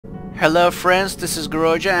Hello friends, this is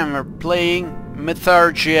Groja and we're playing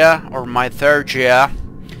Mythargia or Mythargia.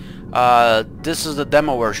 This is the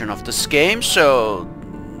demo version of this game, so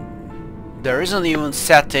there isn't even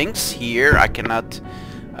settings here. I cannot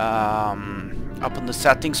open the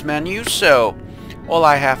settings menu, so all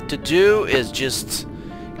I have to do is just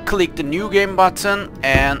click the new game button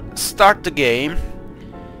and start the game.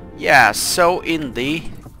 Yeah, so indie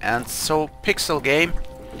and so pixel game.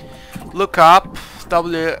 Look up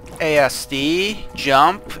WASD,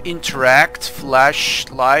 jump, interact,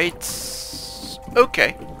 flashlights.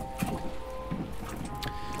 Okay.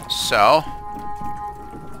 So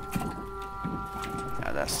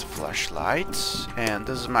that's the flashlight, and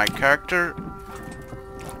this is my character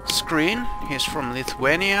screen. He's from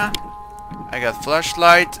Lithuania. I got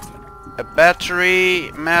flashlight, a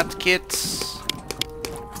battery, medkit.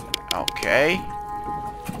 Okay.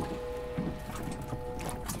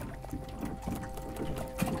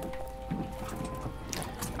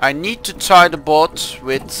 I need to tie the boat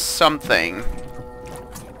with something.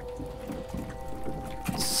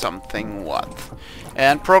 Something what?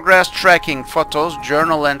 And progress tracking, photos,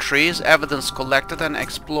 journal entries, evidence collected, and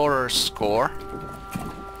explorer score.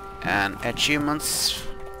 And achievements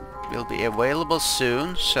will be available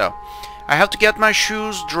soon. So I have to get my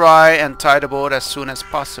shoes dry and tie the boat as soon as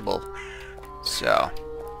possible. So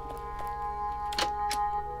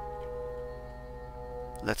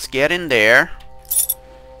let's get in there.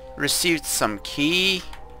 Received some key.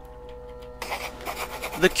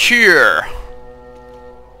 The cure.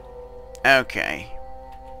 Okay.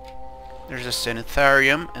 There's a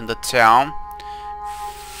sanitarium in the town.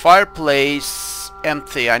 Fireplace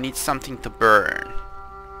empty. I need something to burn.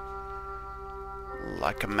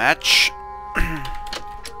 Like a match.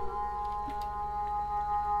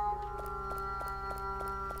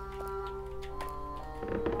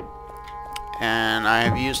 And I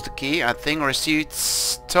have used the key. I think received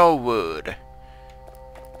stove wood.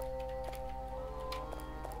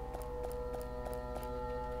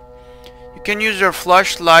 You can use your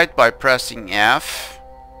flashlight by pressing F.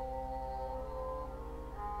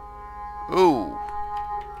 Ooh.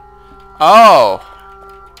 Oh.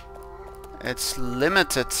 It's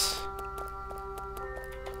limited.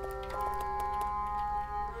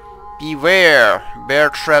 Beware, bear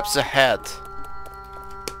traps ahead.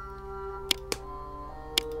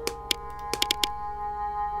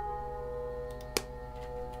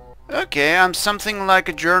 Okay, I'm something like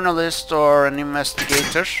a journalist or an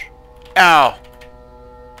investigator. Ow!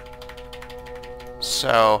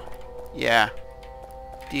 So, yeah.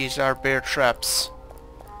 These are bear traps.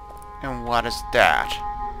 And what is that?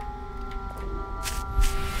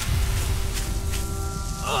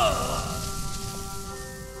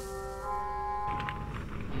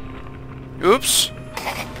 Oops!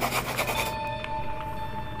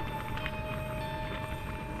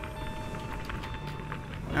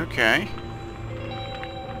 Okay.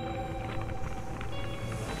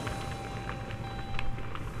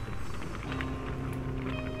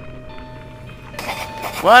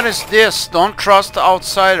 What is this? Don't trust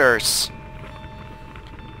outsiders.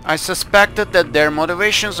 I suspected that their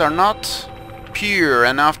motivations are not pure,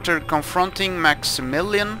 and after confronting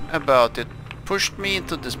Maximilian about it, pushed me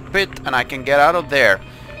into this pit and I can get out of there.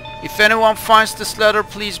 If anyone finds this letter,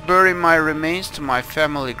 please bury my remains to my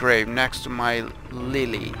family grave next to my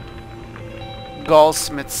lily.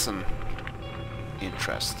 Goldsmithson.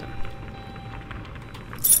 Interesting.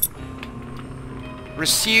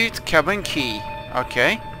 Received cabin key.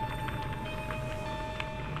 Okay.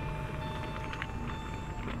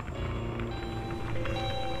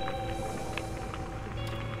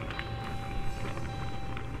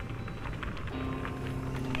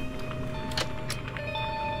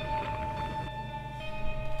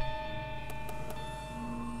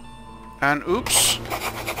 And oops.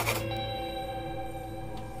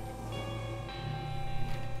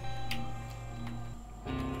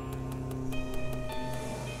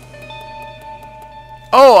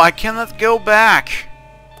 Oh, I cannot go back.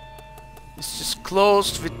 It's just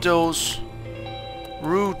closed with those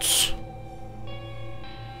roots.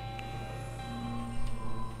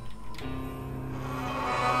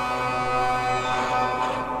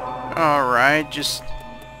 Alright, just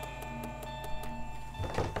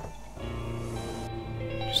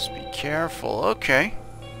be careful. Okay.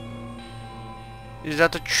 Is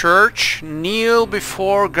that a church? Kneel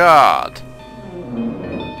before God.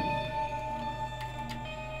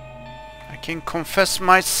 I can confess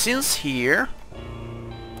my sins here.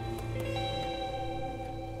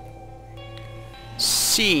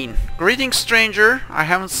 Scene. Greetings, stranger. I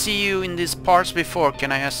haven't seen you in these parts before.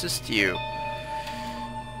 Can I assist you?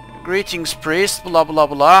 Greetings, priest. Blah blah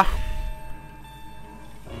blah.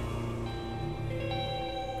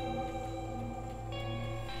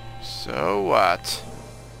 So what?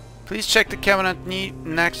 Please check the cabinet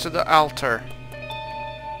next to the altar.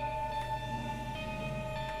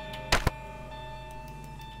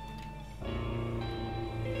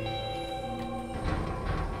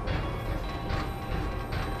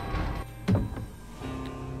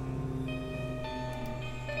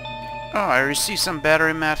 Oh, I received some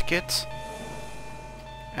battery medkit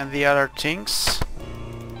and the other things.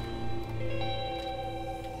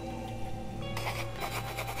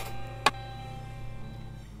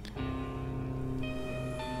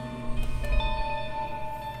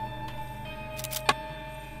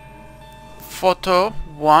 Photo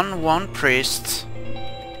 1 priest,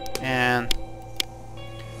 and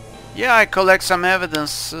yeah, I collect some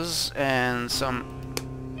evidences and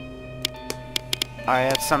I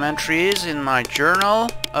had some entries in my journal,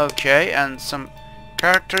 okay, and some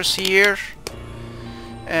characters here,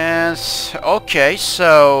 and okay,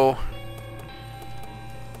 so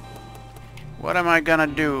what am I gonna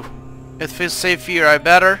do? It feels safe here, I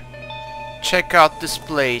better check out this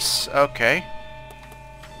place, okay.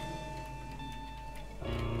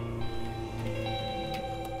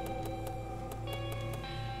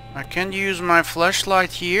 I can use my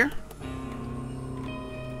flashlight here.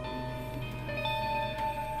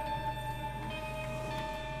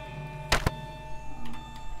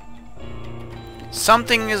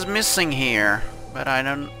 Something is missing here, but I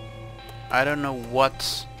don't know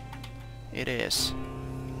what it is.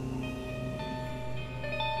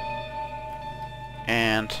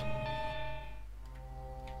 And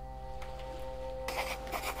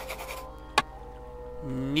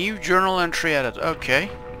new journal entry added.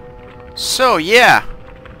 Okay. So yeah.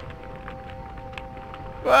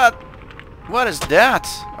 What is that?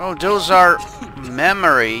 Oh, those are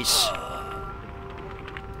memories.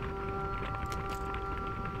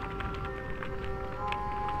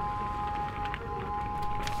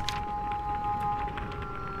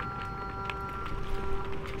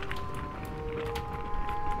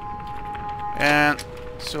 And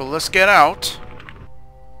so let's get out.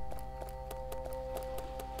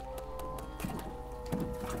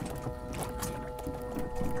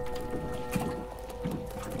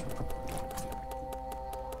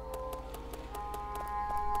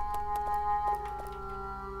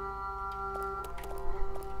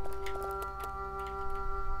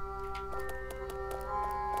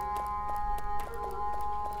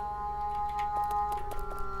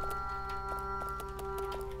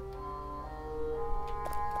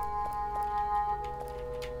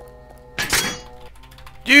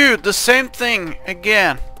 Dude, the same thing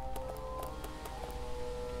again.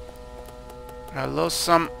 I lost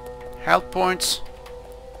some health points.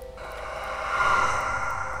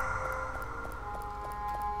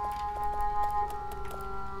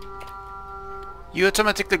 You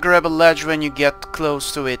automatically grab a ledge when you get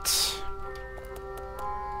close to it.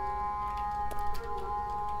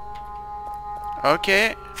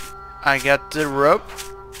 Okay, I got the rope.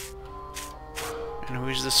 And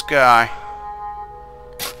who's this guy?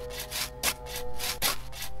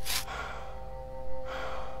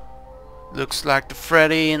 Looks like the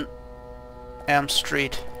Freddy in Elm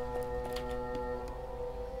Street.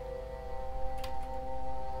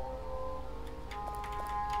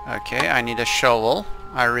 Okay, I need a shovel.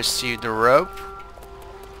 I received the rope.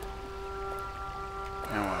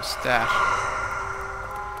 And what's that?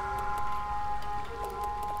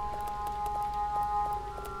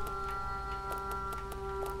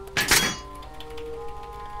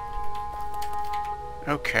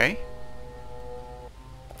 Okay.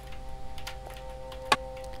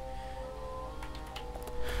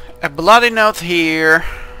 A bloody note here,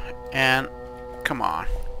 and come on.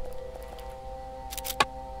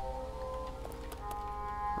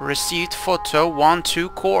 Received photo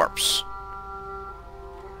 1-2 corpse.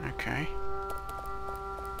 Okay.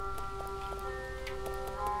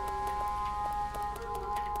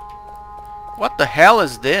 What the hell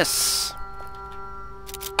is this?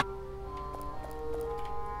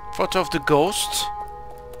 Photo of the ghost.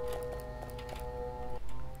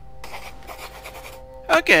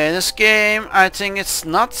 Okay, this game, I think it's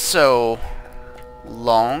not so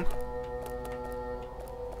long,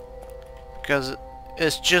 because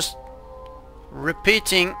it's just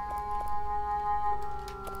repeating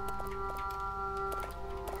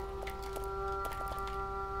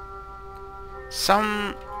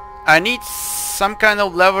some. I need some kind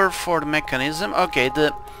of lever for the mechanism. Okay,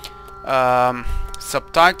 the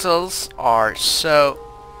subtitles are so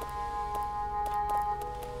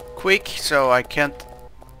quick, so I can't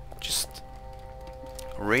just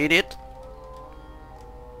read it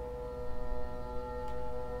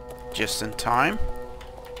just in time.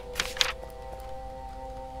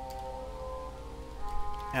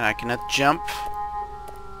 And I cannot jump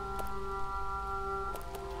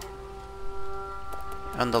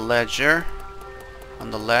on the ledger. On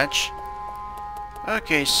the ledge.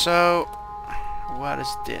 Okay, so what is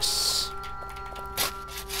this?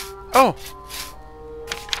 Oh!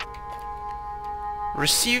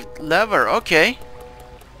 Received lever, okay.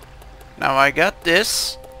 Now I got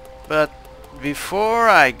this, but before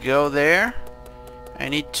I go there, I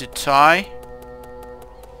need to tie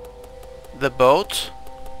the boat.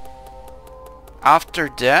 After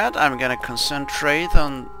that, I'm gonna concentrate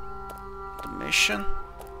on the mission.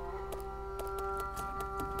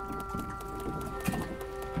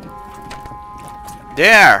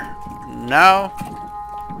 There! Now...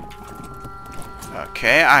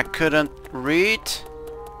 Okay, I couldn't read.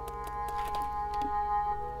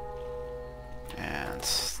 And...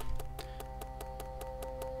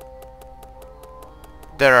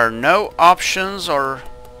 there are no options or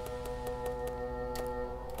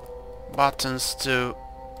buttons to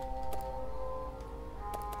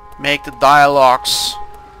make the dialogues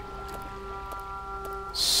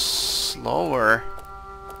slower.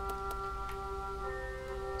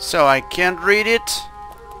 So I can't read it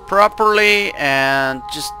properly and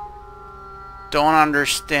just don't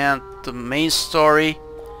understand the main story,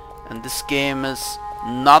 and this game is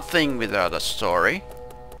nothing without a story,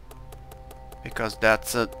 because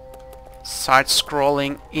that's a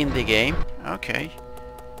side-scrolling indie game. Okay.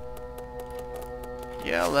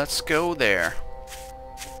 Yeah, let's go there.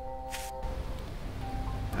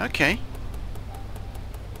 Okay.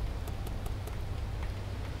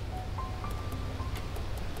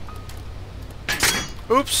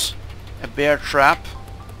 Oops! A bear trap.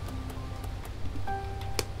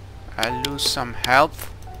 I lose some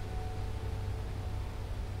health.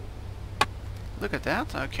 Look at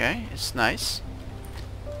that. Okay, it's nice.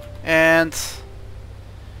 And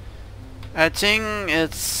I think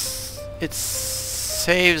it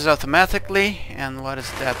saves automatically. And what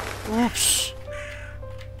is that? Oops!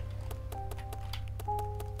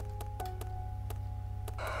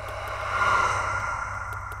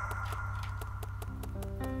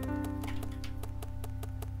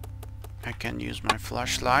 I can use my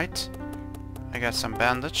flashlight. I got some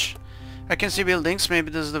bandage. I can see buildings. Maybe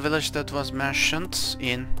this is the village that was mentioned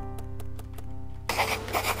in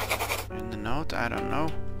the note. I don't know.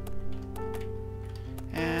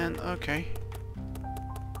 And okay.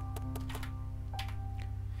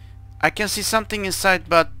 I can see something inside,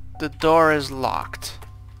 but the door is locked.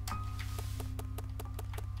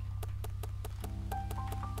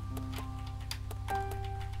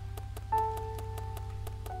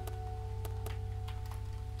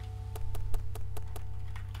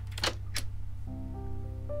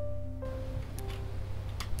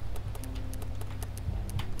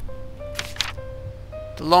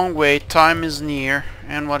 The long wait, time is near.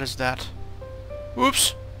 And what is that?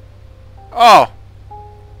 Oops! Oh!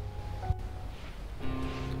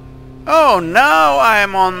 Oh, now I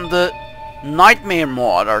am on the nightmare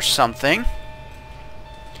mod or something.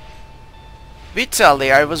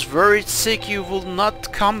 Vitaly, I was worried sick you will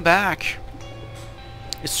not come back.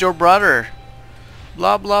 It's your brother.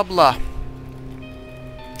 Blah blah blah.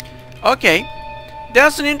 Okay,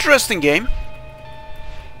 that's an interesting game.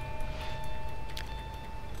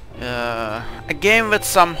 A game with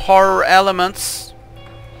some horror elements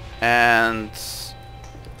and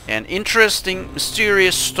an interesting,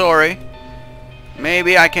 mysterious story.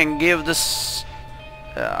 Maybe I can give this,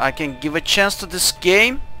 I can give a chance to this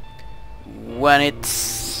game when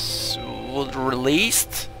it's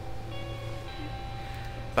released,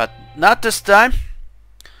 but not this time.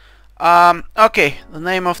 Okay, the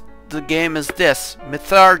name of the game is this,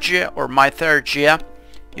 Mythargia or Mythargia.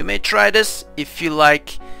 You may try this if you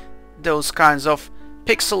like those kinds of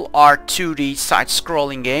pixel art 2D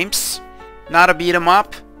side-scrolling games. Not a beat 'em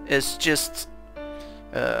up, it's just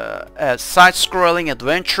a side-scrolling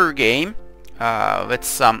adventure game with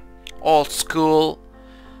some old school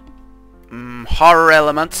horror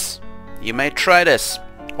elements. You may try this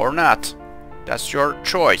or not, that's your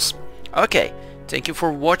choice. Okay, thank you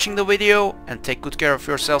for watching the video and take good care of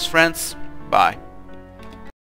yourselves, friends. Bye.